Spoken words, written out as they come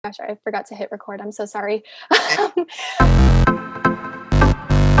Gosh, I forgot to hit record. I'm so sorry.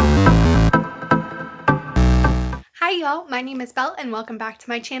 Hi y'all, my name is Belle and welcome back to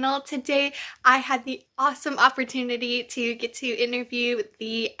my channel. Today I had the awesome opportunity to get to interview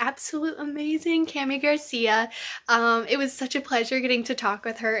the absolute amazing Cami Garcia. It was such a pleasure getting to talk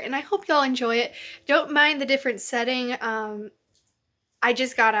with her and I hope y'all enjoy it. Don't mind the different setting. I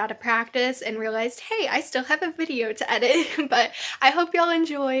just got out of practice and realized, hey, I still have a video to edit, but I hope y'all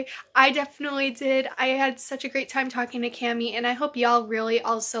enjoy. I definitely did. I had such a great time talking to Cami, and I hope y'all really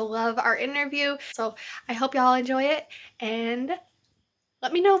also love our interview. So I hope y'all enjoy it, and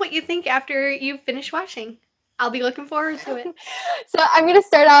let me know what you think after you finish watching. I'll be looking forward to it. So I'm going to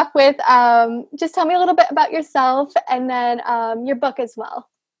start off with just tell me a little bit about yourself and then your book as well.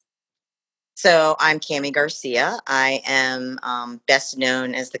 So I'm Cami Garcia. I am best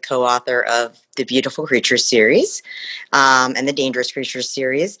known as the co-author of the Beautiful Creatures series and the Dangerous Creatures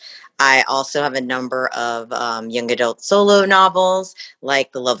series. I also have a number of young adult solo novels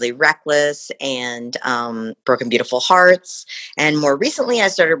like The Lovely Reckless and Broken Beautiful Hearts. And more recently, I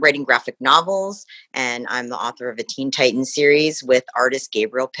started writing graphic novels, and I'm the author of a Teen Titans series with artist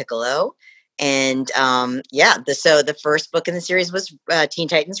Gabriel Piccolo. And so the first book in the series was Teen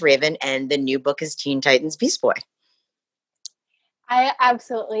Titans Raven, and the new book is Teen Titans Beast Boy. I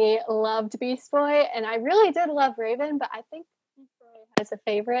absolutely loved Beast Boy, and I really did love Raven, but I think Beast Boy has a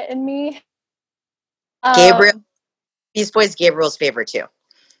favorite in me. Beast Boy's Gabriel's favorite too.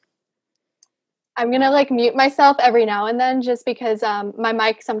 I'm going to mute myself every now and then just because my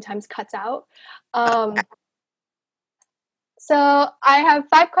mic sometimes cuts out. So I have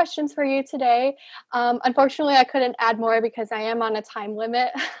 5 questions for you today. Unfortunately, I couldn't add more because I am on a time limit.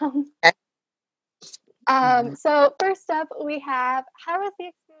 So first up, we have, how was the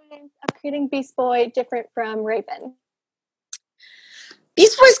experience of creating Beast Boy different from Raven?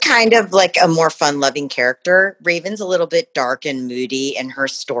 Beast Boy's kind of like a more fun-loving character. Raven's a little bit dark and moody, and her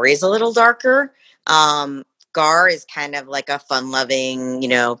story's a little darker. Gar is kind of like a fun-loving,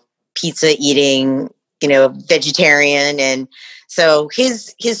 pizza-eating, vegetarian, and so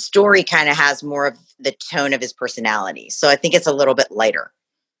his story kind of has more of the tone of his personality. So I think it's a little bit lighter.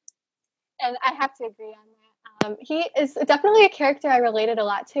 And I have to agree on that. He is definitely a character I related a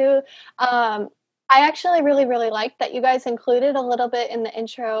lot to. I actually really, really liked that you guys included a little bit in the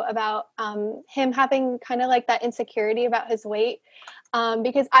intro about him having kind of like that insecurity about his weight,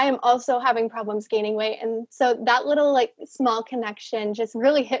 because I am also having problems gaining weight. And so that little small connection just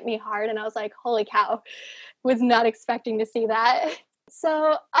really hit me hard. And I was like, holy cow, was not expecting to see that.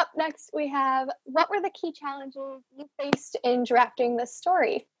 So up next we have, what were the key challenges you faced in drafting this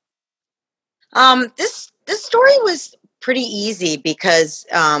story? This story was pretty easy because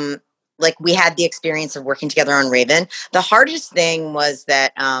we had the experience of working together on Raven. The hardest thing was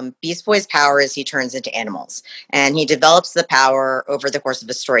that Beast Boy's power is he turns into animals, and he develops the power over the course of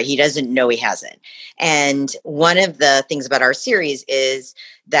a story. He doesn't know he has it. And one of the things about our series is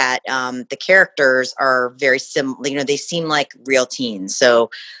that the characters are very similar. They seem like real teens.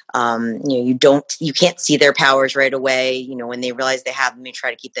 So you can't see their powers right away. When they realize they have them, they try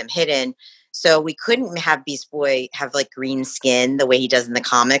to keep them hidden. So we couldn't have Beast Boy have green skin the way he does in the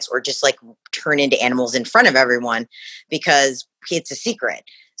comics, or just turn into animals in front of everyone, because it's a secret.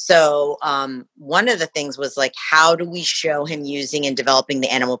 So one of the things was how do we show him using and developing the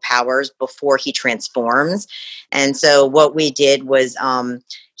animal powers before he transforms? And so what we did was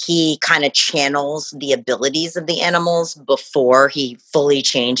he kind of channels the abilities of the animals before he fully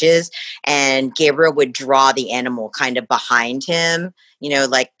changes, and Gabriel would draw the animal kind of behind him,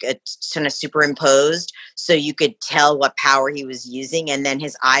 it's kind of superimposed, so you could tell what power he was using, and then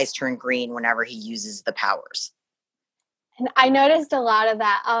his eyes turn green whenever he uses the powers. And I noticed a lot of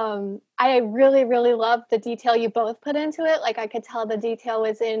that. I really, really loved the detail you both put into it. I could tell the detail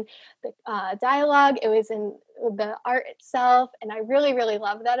was in the dialogue, it was in the art itself, and I really, really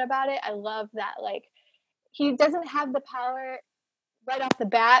love that about it. I love that, he doesn't have the power right off the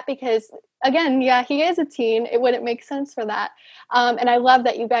bat because, again, yeah, he is a teen. It wouldn't make sense for that. And I love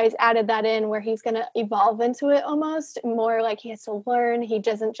that you guys added that in where he's going to evolve into it almost more, he has to learn. He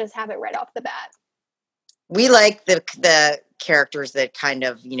doesn't just have it right off the bat. We like the characters that kind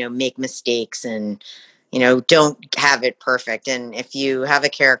of, make mistakes and, don't have it perfect. And if you have a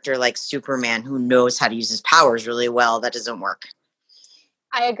character like Superman who knows how to use his powers really well, that doesn't work.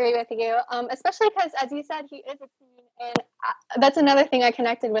 I agree with you, especially because, as you said, he is a teen, and that's another thing I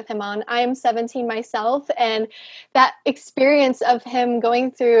connected with him on. I am 17 myself, and that experience of him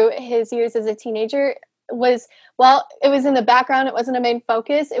going through his years as a teenager was, well, it was in the background, it wasn't a main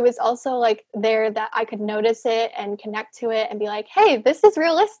focus, it was also like there that I could notice it and connect to it and be like, hey, this is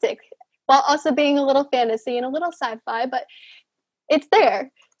realistic, while also being a little fantasy and a little sci-fi, but it's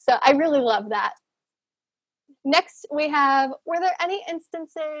there. So I really love that. Next, we have, were there any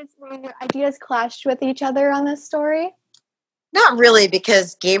instances where your ideas clashed with each other on this story? Not really,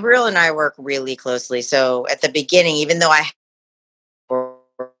 because Gabriel and I work really closely. So at the beginning, even though I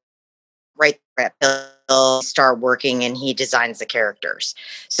right there he'll start working and he designs the characters.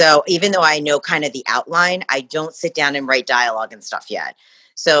 So even though I know kind of the outline, I don't sit down and write dialogue and stuff yet.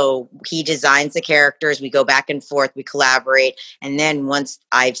 So he designs the characters, we go back and forth, we collaborate, and then once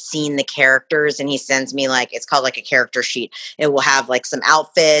I've seen the characters and he sends me, like, it's called like a character sheet. It will have like some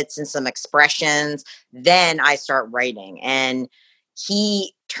outfits and some expressions, then I start writing, and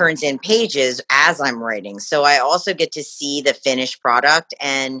he turns in pages as I'm writing. So I also get to see the finished product,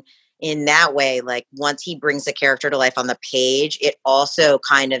 and in that way, like once he brings the character to life on the page, it also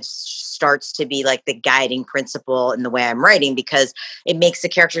kind of starts to be like the guiding principle in the way I'm writing, because it makes the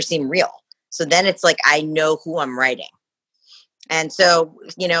character seem real. So then it's like I know who I'm writing. And so,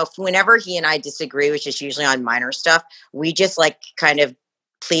 whenever he and I disagree, which is usually on minor stuff, we just like kind of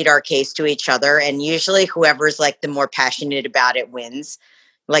plead our case to each other. And usually whoever's like the more passionate about it wins.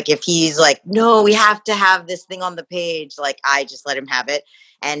 Like if he's like, no, we have to have this thing on the page, like I just let him have it.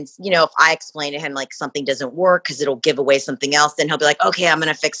 And, if I explain to him like something doesn't work because it'll give away something else, then he'll be like, okay, I'm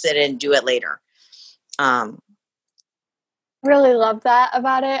going to fix it and do it later. Really love that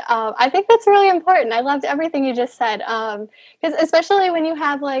about it. I think that's really important. I loved everything you just said. Because especially when you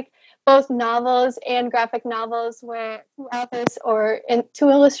have like both novels and graphic novels where two authors or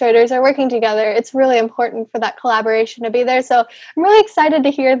two illustrators are working together, it's really important for that collaboration to be there. So I'm really excited to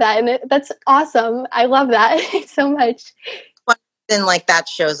hear that. And that's awesome. I love that so much. Then like that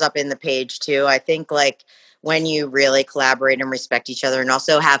shows up in the page too. I think like when you really collaborate and respect each other and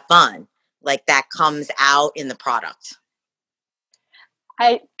also have fun, like that comes out in the product.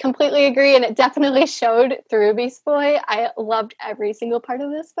 I completely agree, and it definitely showed through Beast Boy. I loved every single part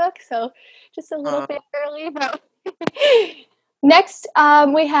of this book, so just a little bit early, but next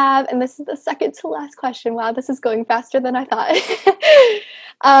we have, and this is the second to last question. Wow, this is going faster than I thought.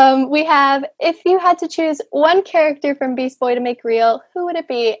 We have, if you had to choose one character from Beast Boy to make real, who would it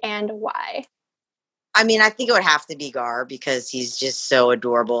be and why? I mean, I think it would have to be Gar because he's just so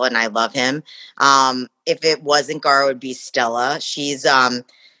adorable and I love him. If it wasn't Gar, it would be Stella. She's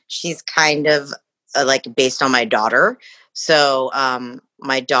kind of like based on my daughter. So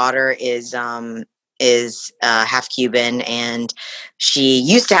my daughter is half Cuban, and she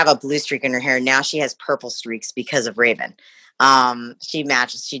used to have a blue streak in her hair. Now she has purple streaks because of Raven. She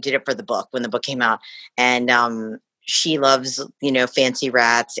matches. She did it for the book when the book came out, and she loves fancy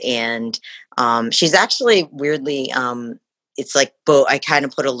rats, and she's actually weirdly it's like both. I kind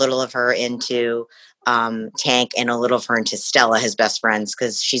of put a little of her into Tank and a little of her into Stella, his best friends,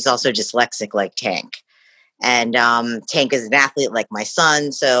 because she's also dyslexic like Tank. And Tank is an athlete like my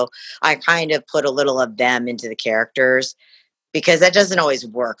son, so I kind of put a little of them into the characters, because that doesn't always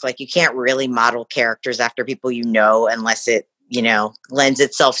work. Like you can't really model characters after people unless it lends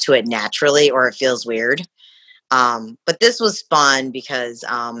itself to it naturally or it feels weird. But this was fun because,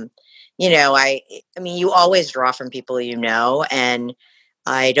 I mean, you always draw from people, and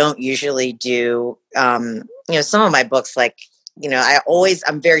I don't usually do, some of my books, like,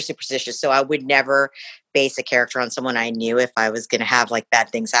 I'm very superstitious. So I would never base a character on someone I knew if I was going to have like bad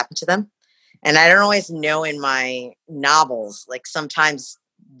things happen to them. And I don't always know in my novels, like sometimes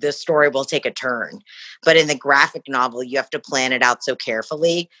the story will take a turn, but in the graphic novel, you have to plan it out so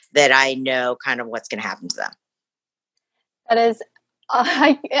carefully that I know kind of what's going to happen to them. That is,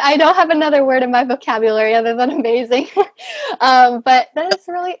 I don't have another word in my vocabulary other than amazing. But that is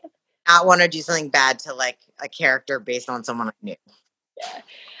really. Not want to do something bad to like a character based on someone I knew. Yeah,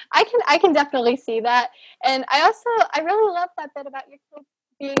 I can definitely see that, and I really love that bit about your kids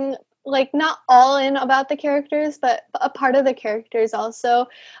being like not all in about the characters, but a part of the characters also.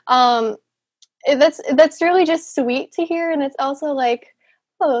 That's really just sweet to hear, and it's also like,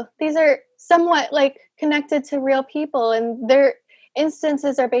 oh, these are somewhat like connected to real people, and their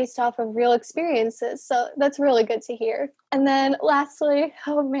instances are based off of real experiences. So that's really good to hear. And then lastly,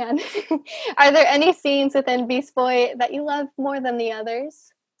 oh man, are there any scenes within Beast Boy that you love more than the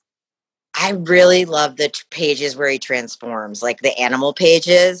others? I really love the pages where he transforms, like the animal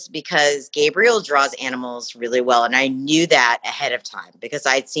pages, because Gabriel draws animals really well. And I knew that ahead of time because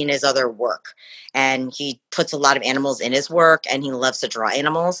I'd seen his other work. And he puts a lot of animals in his work and he loves to draw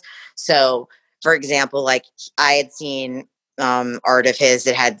animals. So, for example, like I had seen art of his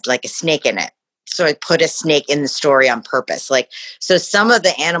that had like a snake in it. So I put a snake in the story on purpose. Like, so some of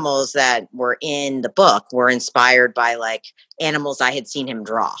the animals that were in the book were inspired by like animals I had seen him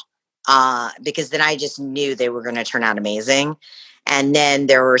draw. Because then I just knew they were going to turn out amazing. And then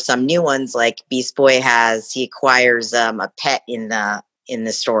there were some new ones, like Beast Boy he acquires a pet in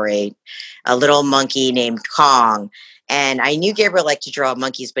the story, a little monkey named Kong. And I knew Gabriel liked to draw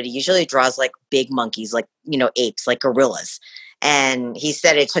monkeys, but he usually draws like big monkeys, like, you know, apes, like gorillas. And he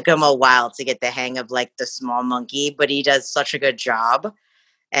said it took him a while to get the hang of like the small monkey, but he does such a good job.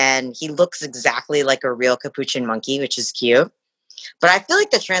 And he looks exactly like a real capuchin monkey, which is cute. But I feel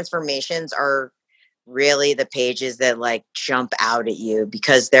like the transformations are really the pages that like jump out at you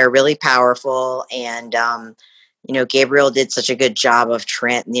because they're really powerful. And, you know, Gabriel did such a good job of,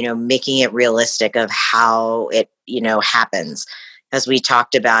 making it realistic of how it, you know, happens. As we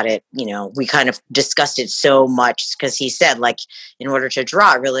talked about it, you know, we kind of discussed it so much because he said, like, in order to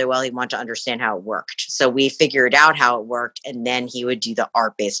draw it really well, he wanted to understand how it worked. So we figured out how it worked, and then he would do the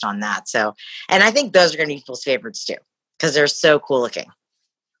art based on that. So, and I think those are going to be people's favorites too because they're so cool looking.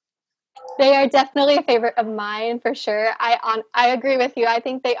 They are definitely a favorite of mine for sure. I agree with you. I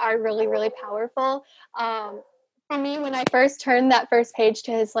think they are really, really powerful. For me, when I first turned that first page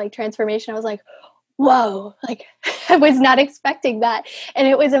to his like transformation, I was like, whoa, like I was not expecting that. And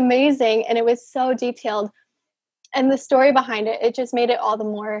it was amazing. And it was so detailed. And the story behind it, it just made it all the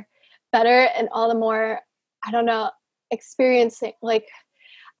more better and all the more, I don't know, experiencing, like,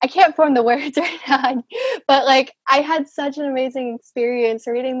 I can't form the words right now, but like I had such an amazing experience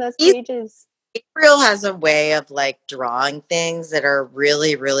reading those pages. Gabriel has a way of like drawing things that are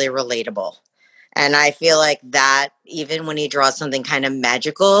really, really relatable. And I feel like that even when he draws something kind of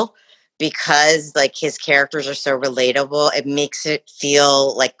magical, because like his characters are so relatable, it makes it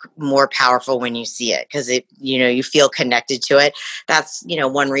feel like more powerful when you see it because it, you know, you feel connected to it. That's, you know,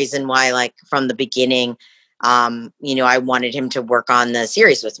 one reason why, like, from the beginning, you know, I wanted him to work on the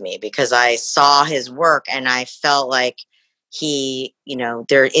series with me because I saw his work and I felt like he, you know,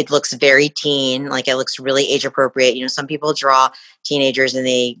 it looks very teen, like it looks really age appropriate. You know, some people draw teenagers and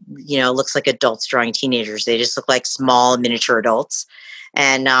they, you know, looks like adults drawing teenagers. They just look like small miniature adults.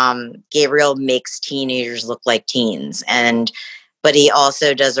 And Gabriel makes teenagers look like teens. But he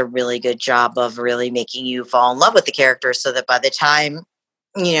also does a really good job of really making you fall in love with the character so that by the time,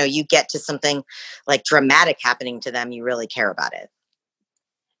 you know, you get to something like dramatic happening to them, you really care about it.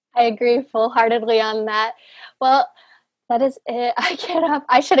 I agree full-heartedly on that. Well, that is it. I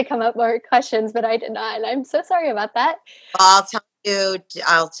should have come up with more questions, but I did not. And I'm so sorry about that.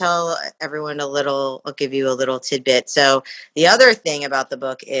 I'll tell everyone I'll give you a little tidbit. So the other thing about the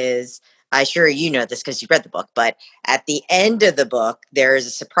book is, I'm sure you know this because you read the book, but at the end of the book, there is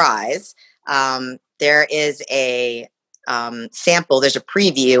a surprise. There is a sample, there's a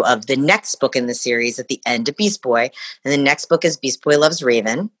preview of the next book in the series at the end of Beast Boy. And the next book is Beast Boy Loves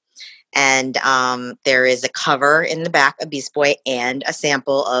Raven. And there is a cover in the back of Beast Boy and a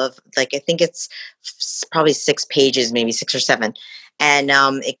sample of, like, I think it's probably 6 pages, maybe 6 or 7. And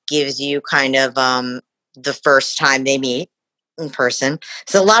it gives you kind of the first time they meet in person.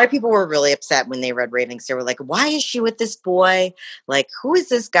 So a lot of people were really upset when they read Raven because they were like, why is she with this boy? Like, who is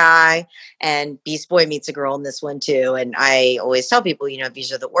this guy? And Beast Boy meets a girl in this one too. And I always tell people, you know,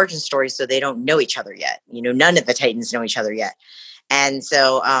 these are the origin stories, so they don't know each other yet. You know, none of the Titans know each other yet. And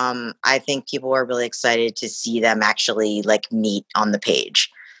so I think people are really excited to see them actually like meet on the page.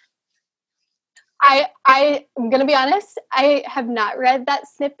 I'm going to be honest, I have not read that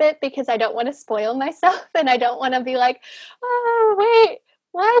snippet because I don't want to spoil myself and I don't want to be like, oh, wait,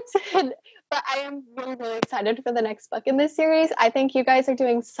 what? But I am really, really excited for the next book in this series. I think you guys are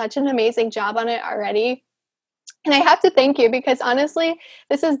doing such an amazing job on it already. And I have to thank you because honestly,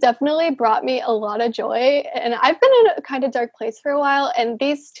 this has definitely brought me a lot of joy. And I've been in a kind of dark place for a while. And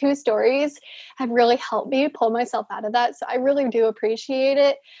these 2 stories have really helped me pull myself out of that. So I really do appreciate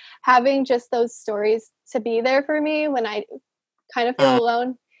it. Having just those stories to be there for me when I kind of feel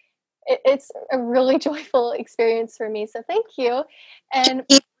alone. It's a really joyful experience for me. So thank you. And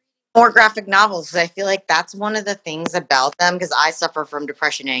more graphic novels. I feel like that's one of the things about them because I suffer from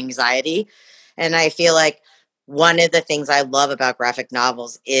depression and anxiety. And I feel like one of the things I love about graphic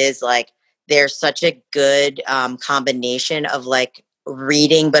novels is like there's such a good combination of like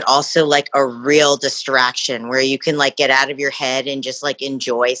reading, but also like a real distraction where you can like get out of your head and just like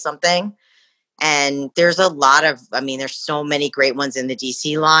enjoy something. And there's a lot of, I mean, there's so many great ones in the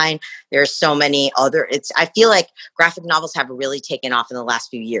DC line. There's so many I feel like graphic novels have really taken off in the last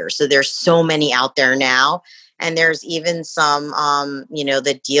few years. So there's so many out there now. And there's even some, you know,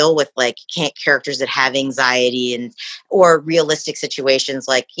 that deal with like characters that have anxiety or realistic situations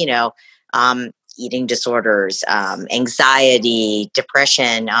like, you know, eating disorders, anxiety,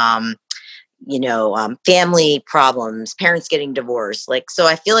 depression, family problems, parents getting divorced. Like, so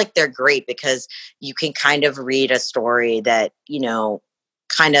I feel like they're great because you can kind of read a story that,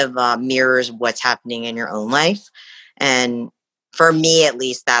 kind of mirrors what's happening in your own life. And for me, at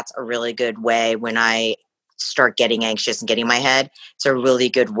least, that's a really good way when I start getting anxious and getting my head. It's a really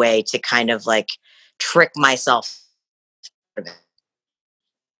good way to kind of like trick myself.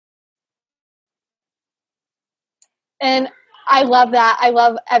 And I love that. I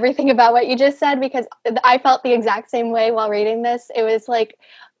love everything about what you just said because I felt the exact same way while reading this. It was like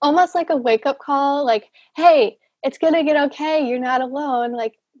almost like a wake up call, like, hey, it's going to get okay. You're not alone.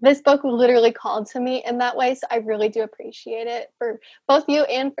 Like, this book literally called to me in that way. So I really do appreciate it for both you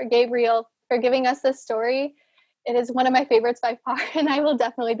and for Gabriel for giving us this story. It is one of my favorites by far, and I will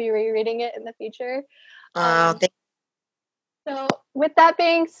definitely be rereading it in the future. Uh, So, with that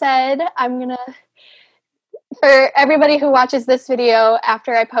being said, I'm going to for everybody who watches this video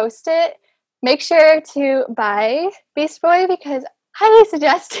after I post it, make sure to buy Beast Boy because highly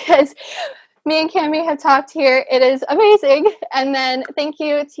suggest as me and Cami have talked here. It is amazing. And then thank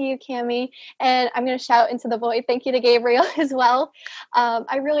you to you, Cami. And I'm going to shout into the void. Thank you to Gabriel as well.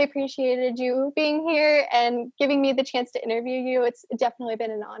 I really appreciated you being here and giving me the chance to interview you. It's definitely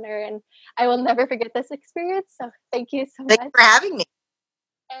been an honor and I will never forget this experience. So thank you so much. Thanks for having me.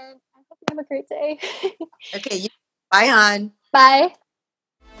 And I hope you have a great day. Okay. Bye, hon. Bye.